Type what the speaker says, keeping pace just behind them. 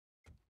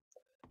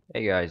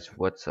Hey guys,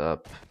 what's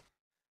up?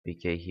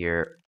 BK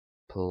here,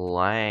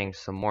 playing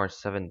some more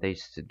 7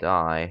 Days to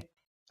Die.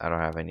 I don't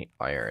have any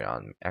iron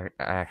on me. I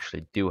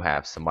actually do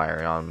have some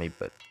iron on me,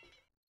 but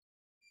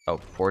oh,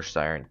 forged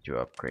iron to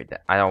upgrade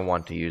that. I don't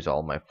want to use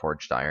all my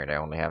forged iron. I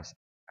only have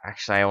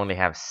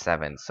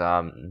 7, so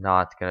I'm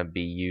not gonna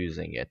be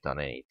using it on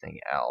anything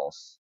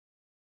else.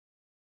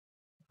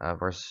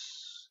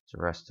 Where's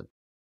the rest of?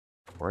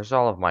 Where's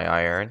all of my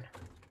iron?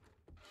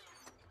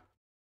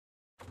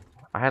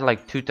 I had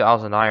like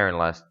 2,000 iron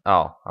last.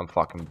 Oh, I'm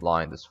fucking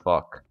blind as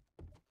fuck.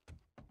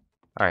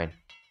 Alright.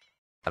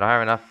 I don't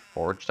have enough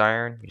forged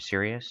iron? You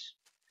serious?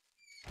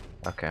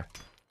 Okay.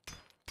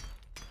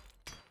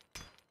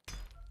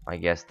 I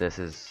guess this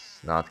is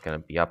not gonna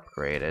be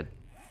upgraded.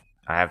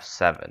 I have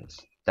 7s.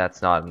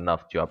 That's not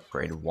enough to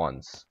upgrade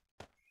once.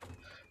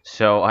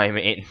 So, I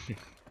mean...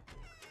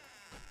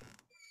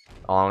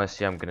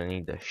 honestly, I'm gonna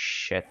need a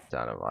shit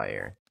ton of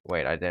iron.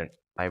 Wait, I didn't...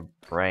 I...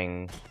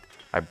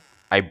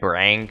 I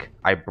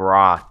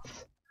brought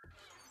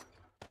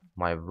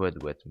my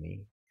wood with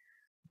me.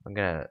 I'm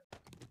gonna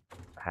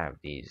have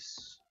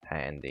these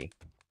handy.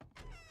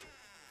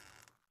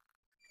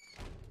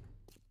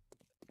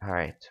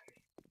 Alright.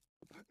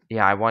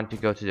 Yeah, I want to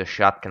go to the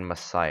Shotgun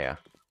Messiah.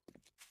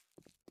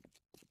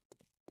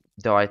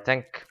 Though I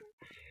think...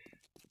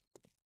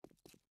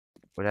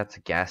 well, that's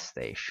a gas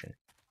station.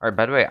 Alright,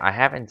 by the way, I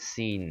haven't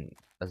seen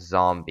a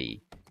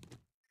zombie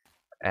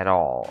at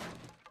all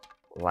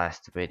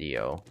last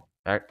video.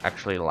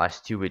 Actually,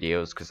 last 2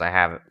 videos, because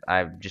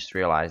I've just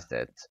realized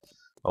that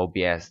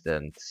OBS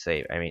didn't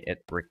save. I mean,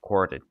 it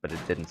recorded, but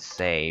it didn't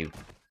save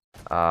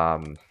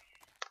um,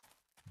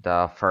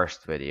 the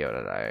first video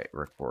that I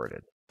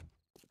recorded.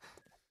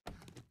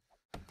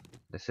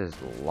 This is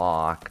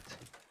locked.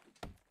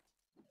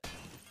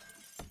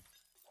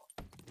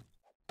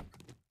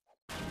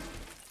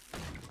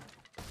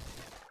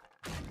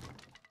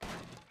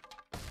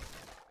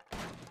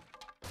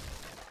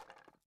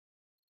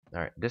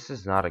 Alright, this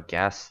is not a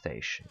gas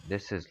station.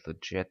 This is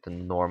legit a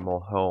normal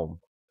home.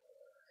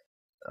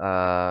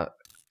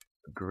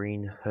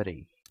 Green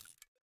hoodie.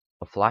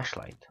 A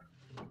flashlight.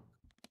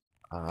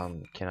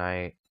 Can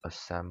I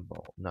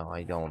assemble? No,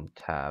 I don't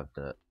have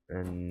the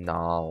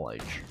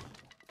knowledge.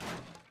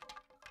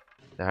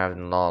 I have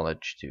the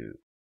knowledge to...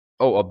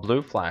 oh, a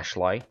blue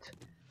flashlight.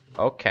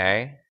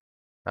 Okay.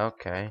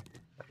 Okay.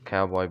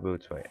 Cowboy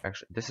boots. Wait,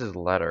 actually, this is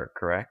leather,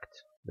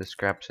 correct? This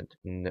scraps into...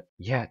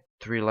 yeah,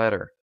 3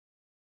 leather.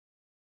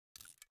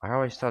 I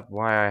always thought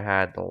why I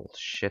had a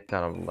shit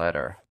ton of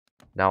leather.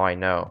 Now I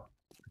know.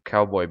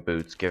 Cowboy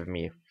boots give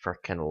me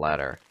frickin'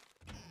 leather.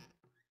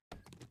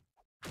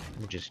 Let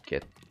me just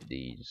get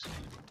these.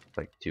 It's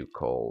like too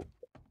cold.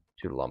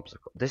 2 lumps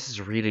of coal. This is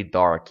really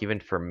dark,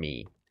 even for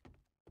me.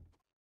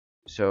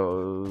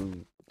 So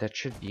that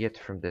should be it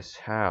from this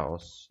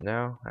house.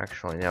 No?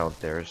 Actually, no.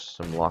 There's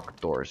some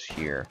locked doors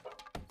here.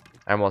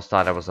 I almost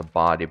thought it was a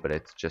body, but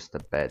it's just a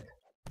bed.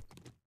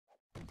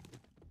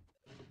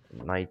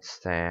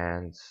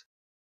 Nightstands.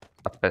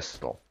 A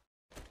pistol.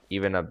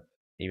 Even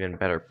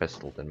better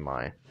pistol than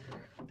mine.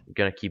 I'm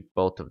gonna keep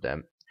both of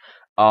them.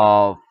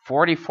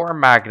 44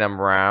 magnum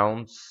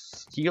rounds,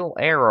 steel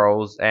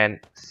arrows, and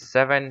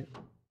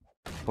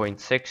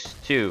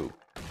 7.62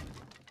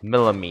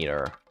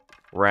 millimeter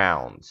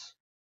rounds,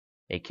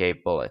 aka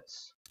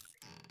bullets.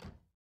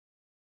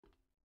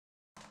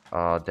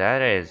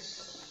 That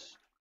is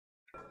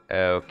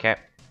okay.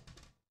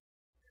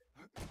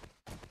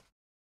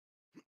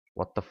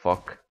 What the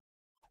fuck?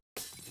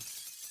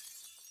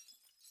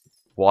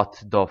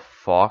 What the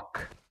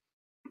fuck?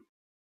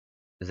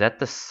 Is that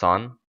the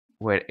sun?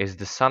 Wait, is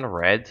the sun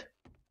red?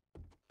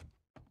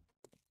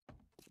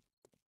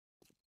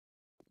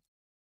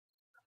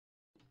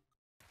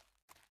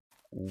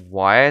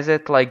 Why is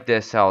it like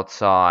this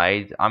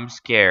outside? I'm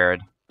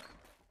scared.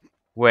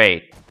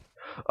 Wait.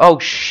 Oh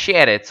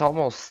shit, it's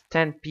almost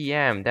 10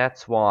 p.m.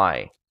 That's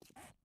why.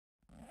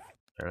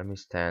 Let me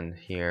stand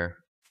here.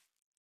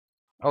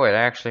 Oh wait,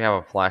 I actually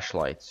have a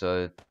flashlight,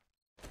 so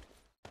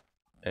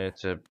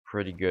it's a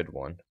pretty good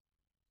one.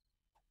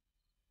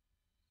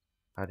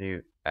 How do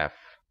you... F.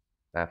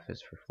 F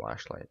is for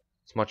flashlight.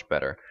 It's much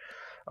better.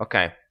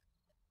 Okay.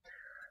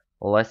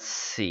 Let's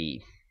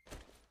see.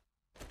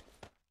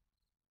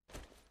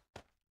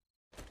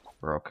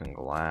 Broken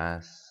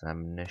glass,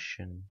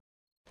 ammunition.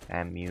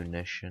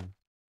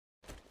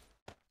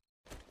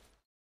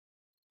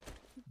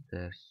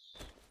 This,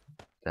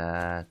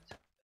 that,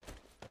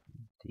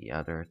 the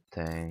other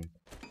thing.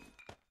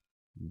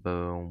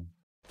 Boom.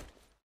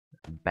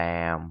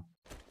 Bam.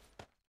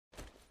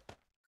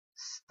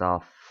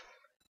 Stuff.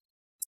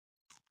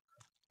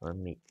 Let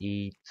me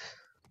eat.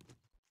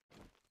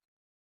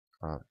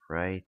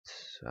 Alright.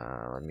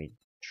 Let me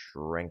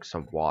drink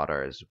some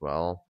water as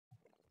well.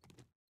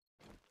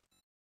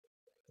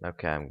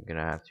 Okay, I'm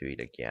gonna have to eat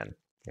again.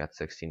 Got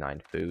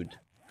 69 food.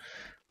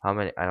 How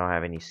many? I don't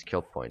have any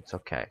skill points.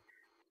 Okay.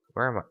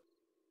 Where am I?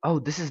 Oh,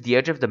 this is the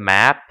edge of the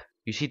map.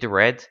 You see the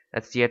red?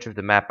 That's the edge of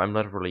the map. I'm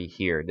literally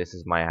here. This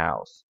is my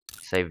house.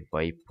 Save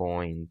by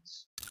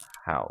points.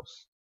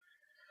 House.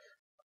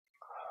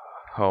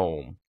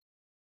 Home.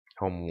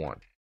 Home 1.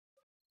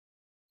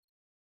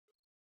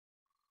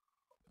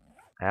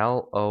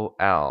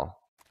 LOL.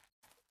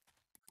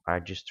 I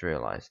just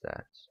realized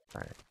that.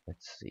 Alright,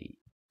 let's see.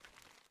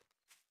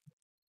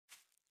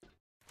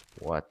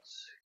 What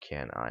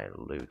can I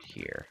loot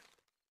here?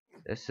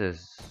 This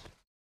is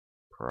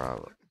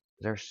probably...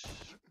 There's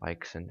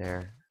spikes in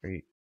there.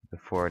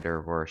 Before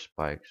there were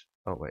spikes.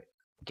 Oh wait.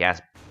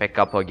 Gas. Pick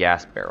up a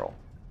gas barrel.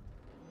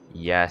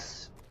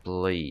 Yes,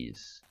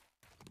 please.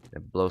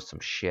 And blow some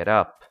shit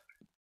up.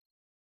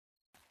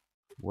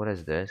 What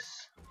is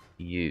this?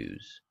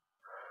 Use.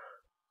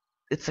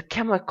 It's a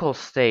chemical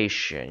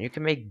station. You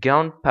can make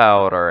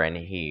gunpowder in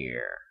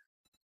here.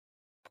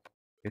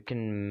 You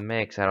can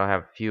mix. I don't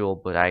have fuel,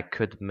 but I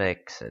could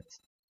mix it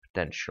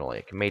potentially.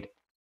 I can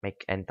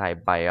make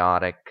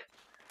antibiotic,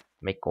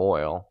 make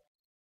oil.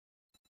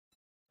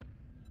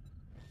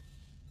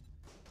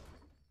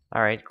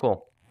 All right,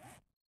 cool.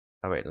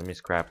 Oh wait, let me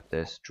scrap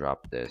this,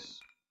 drop this,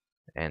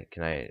 and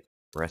can I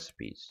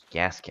recipes?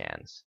 Gas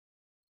cans.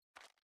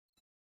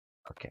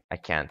 Okay, I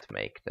can't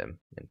make them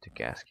into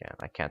gas can.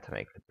 I can't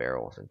make the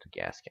barrels into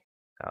gas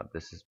can.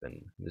 This has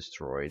been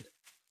destroyed.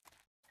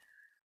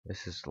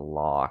 This is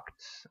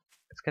locked.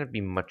 It's gonna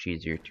be much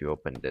easier to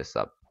open this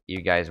up.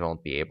 You guys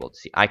won't be able to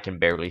see. I can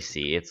barely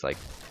see. It's like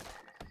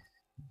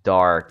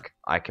dark.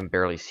 I can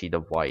barely see the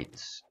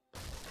white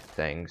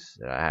things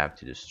that I have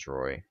to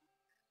destroy.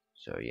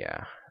 So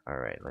yeah.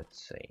 Alright,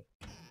 let's see.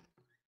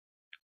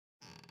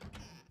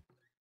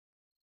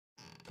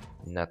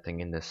 Nothing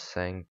in the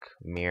sink.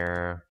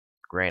 Mirror.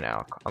 Grain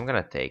alcohol. I'm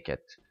gonna take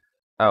it.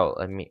 Oh,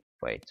 let me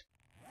wait.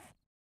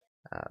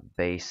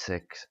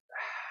 Basics.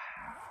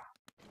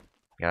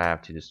 Gonna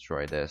have to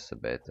destroy this a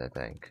bit, I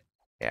think.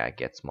 Yeah,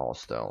 get small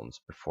stones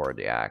before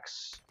the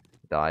axe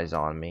dies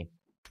on me.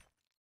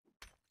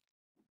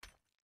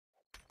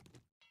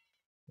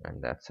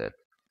 And that's it.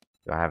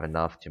 Do I have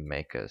enough to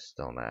make a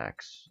stone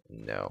axe?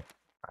 No.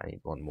 I need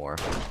one more.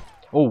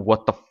 Oh,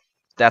 what the f—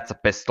 that's a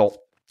pistol.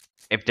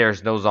 If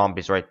there's no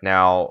zombies right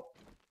now,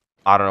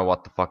 I don't know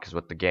what the fuck is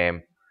with the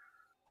game.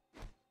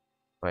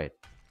 Wait.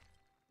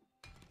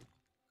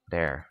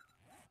 There.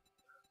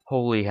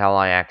 Holy hell,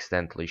 I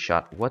accidentally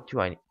shot. What do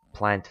I need?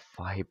 Plant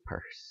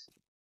fibers.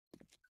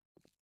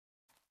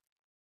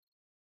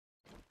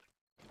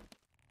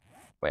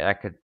 Wait, I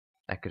could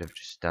have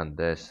just done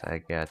this. I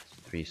get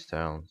 3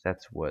 stones.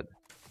 That's wood.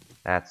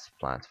 That's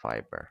plant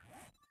fiber.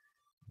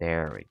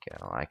 There we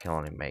go. I can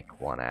only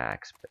make 1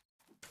 axe, but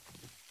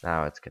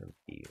now it's gonna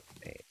be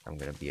 8. I'm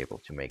gonna be able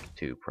to make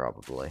 2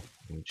 probably.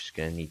 I'm just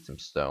gonna need some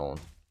stone.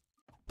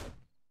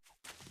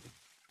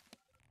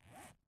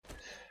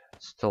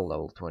 Still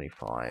level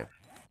 25.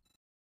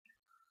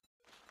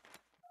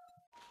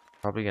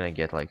 Probably gonna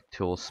get like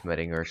tool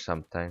smithing or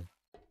something.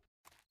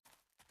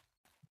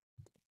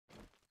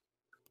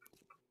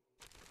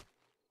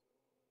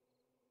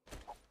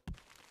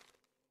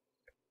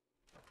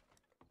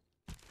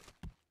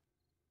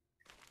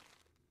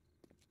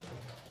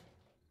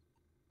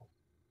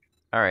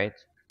 Alright.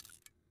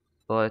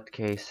 Bullet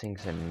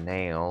casings and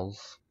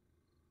nails.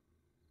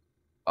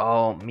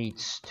 Oh, meat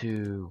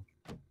stew.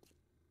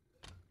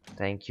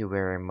 Thank you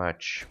very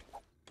much.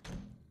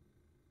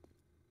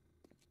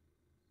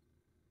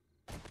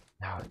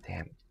 Oh,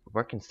 damn.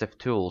 Working stiff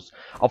tools.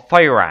 Oh,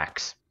 fire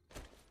axe.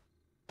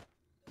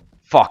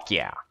 Fuck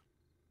yeah.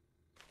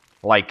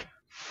 Like,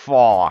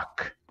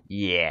 fuck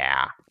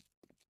yeah.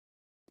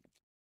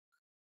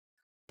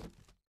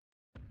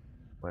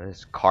 What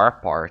is car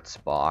parts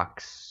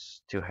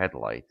box? 2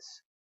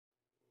 headlights.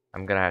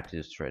 I'm gonna have to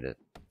destroy it.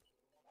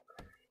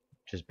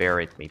 Just bear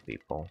with me,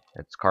 people.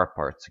 It's car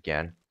parts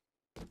again.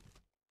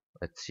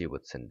 Let's see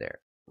what's in there.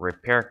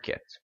 Repair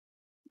kit.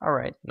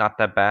 Alright, not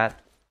that bad.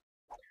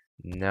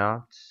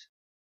 Not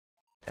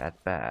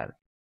that bad.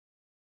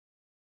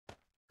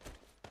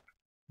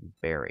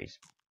 Berries.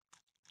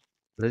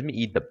 Let me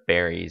eat the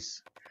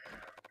berries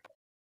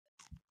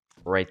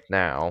right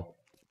now.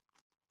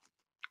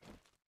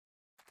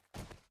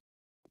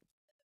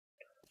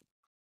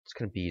 It's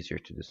gonna be easier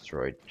to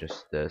destroy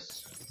just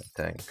this,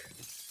 I think.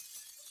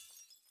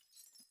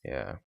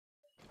 Yeah.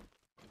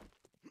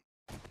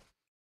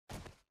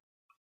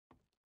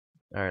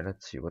 Alright,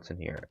 let's see what's in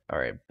here.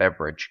 Alright,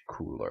 beverage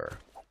cooler.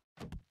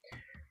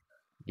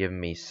 Give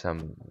me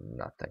some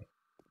nothing.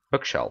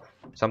 Bookshelf.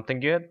 Something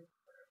good?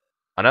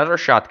 Another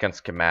shotgun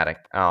schematic.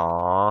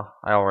 Aww,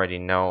 I already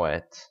know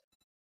it.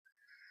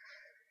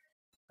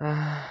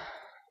 Can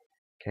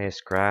you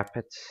scrap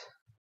it?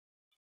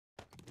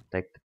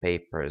 Take the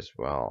paper as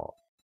well.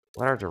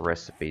 What are the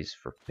recipes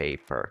for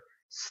paper?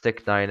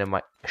 Stick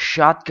dynamite.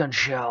 Shotgun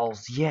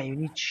shells! Yeah, you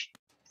need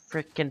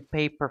freaking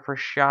paper for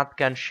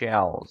shotgun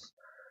shells.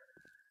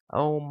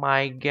 Oh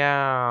my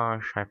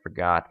gosh, I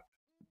forgot.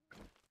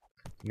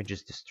 Let me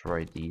just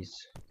destroy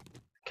these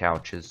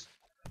couches.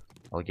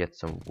 I'll get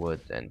some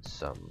wood and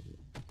some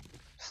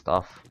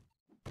stuff.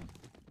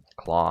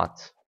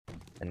 Cloth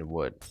and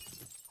wood.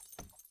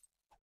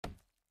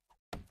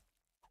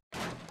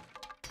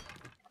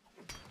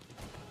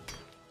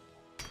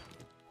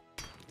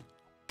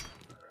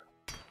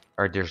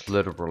 Or there's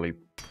literally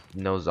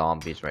no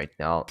zombies right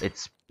now.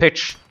 It's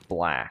pitch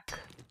black.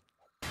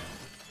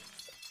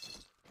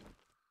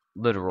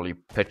 Literally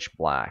pitch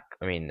black.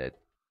 I mean,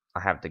 I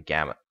have the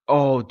gamut.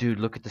 Oh,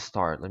 dude, look at the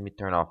start. Let me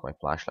turn off my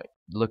flashlight.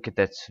 Look at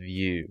that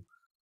view.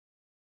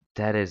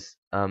 That is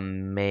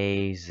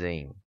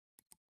amazing.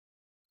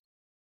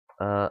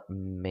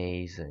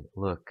 Amazing.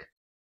 Look.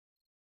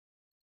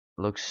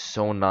 Looks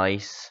so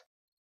nice.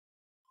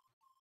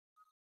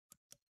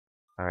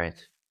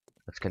 Alright.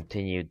 Let's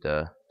continue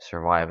the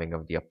surviving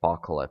of the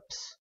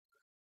apocalypse.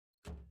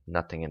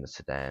 Nothing in the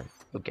sedan.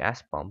 A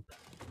gas pump.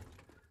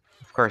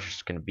 Of course,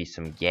 there's gonna be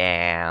some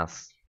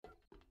gas.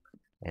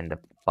 And the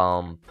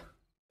pump.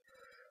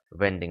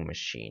 Vending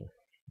machine.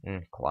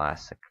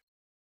 Classic.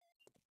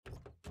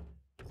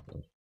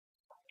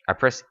 I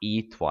press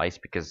E twice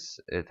because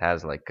it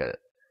has like a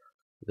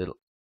little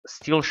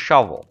steel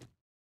shovel.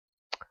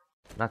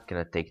 Not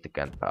gonna take the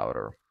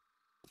gunpowder.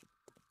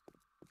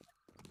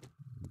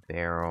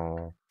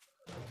 Barrel.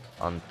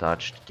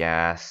 Untouched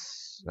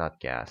gas. Not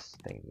gas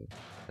thingy.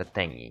 The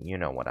thingy, you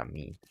know what I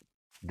mean.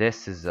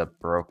 This is a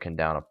broken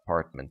down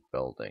apartment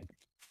building.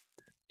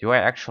 Do I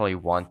actually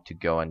want to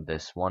go in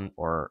this one,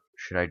 or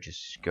should I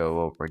just go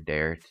over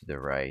there to the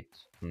right?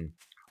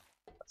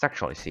 Let's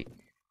actually see.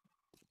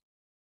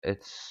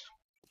 It's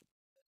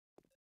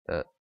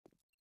the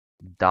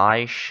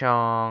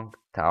Daisheng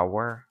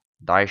Tower.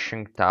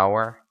 Daisheng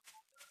Tower.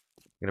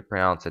 I'm gonna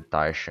pronounce it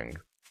Daisheng.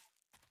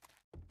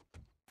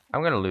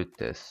 I'm gonna loot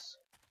this.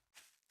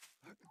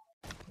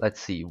 Let's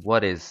see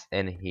what is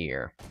in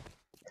here.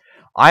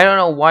 I don't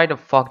know why the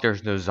fuck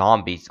there's no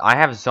zombies. I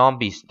have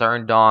zombies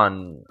turned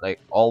on, like,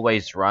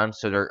 always run,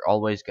 so they're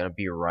always gonna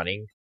be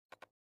running.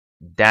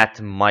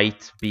 That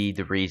might be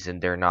the reason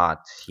they're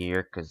not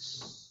here,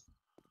 because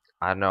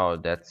I don't know,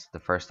 that's the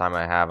first time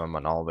I have them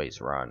on always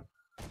run.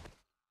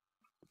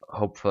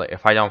 Hopefully,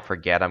 if I don't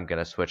forget, I'm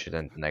gonna switch it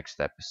in the next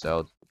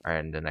episode, or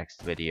in the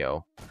next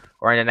video.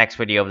 Or in the next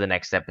video of the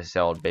next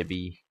episode,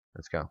 baby.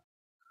 Let's go.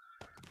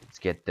 Let's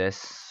get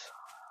this.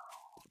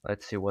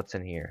 Let's see what's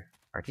in here.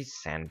 Are these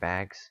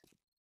sandbags?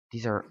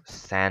 These are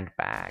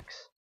sandbags.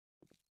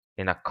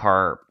 In a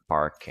car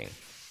parking.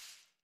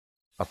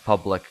 A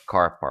public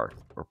car park.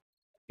 Or,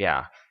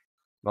 yeah.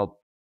 Well,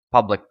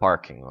 public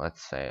parking,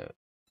 let's say.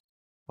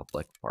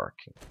 Public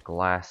parking.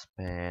 Glass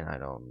pan. I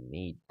don't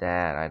need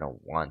that. I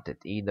don't want it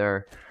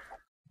either.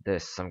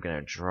 This I'm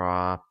gonna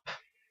drop.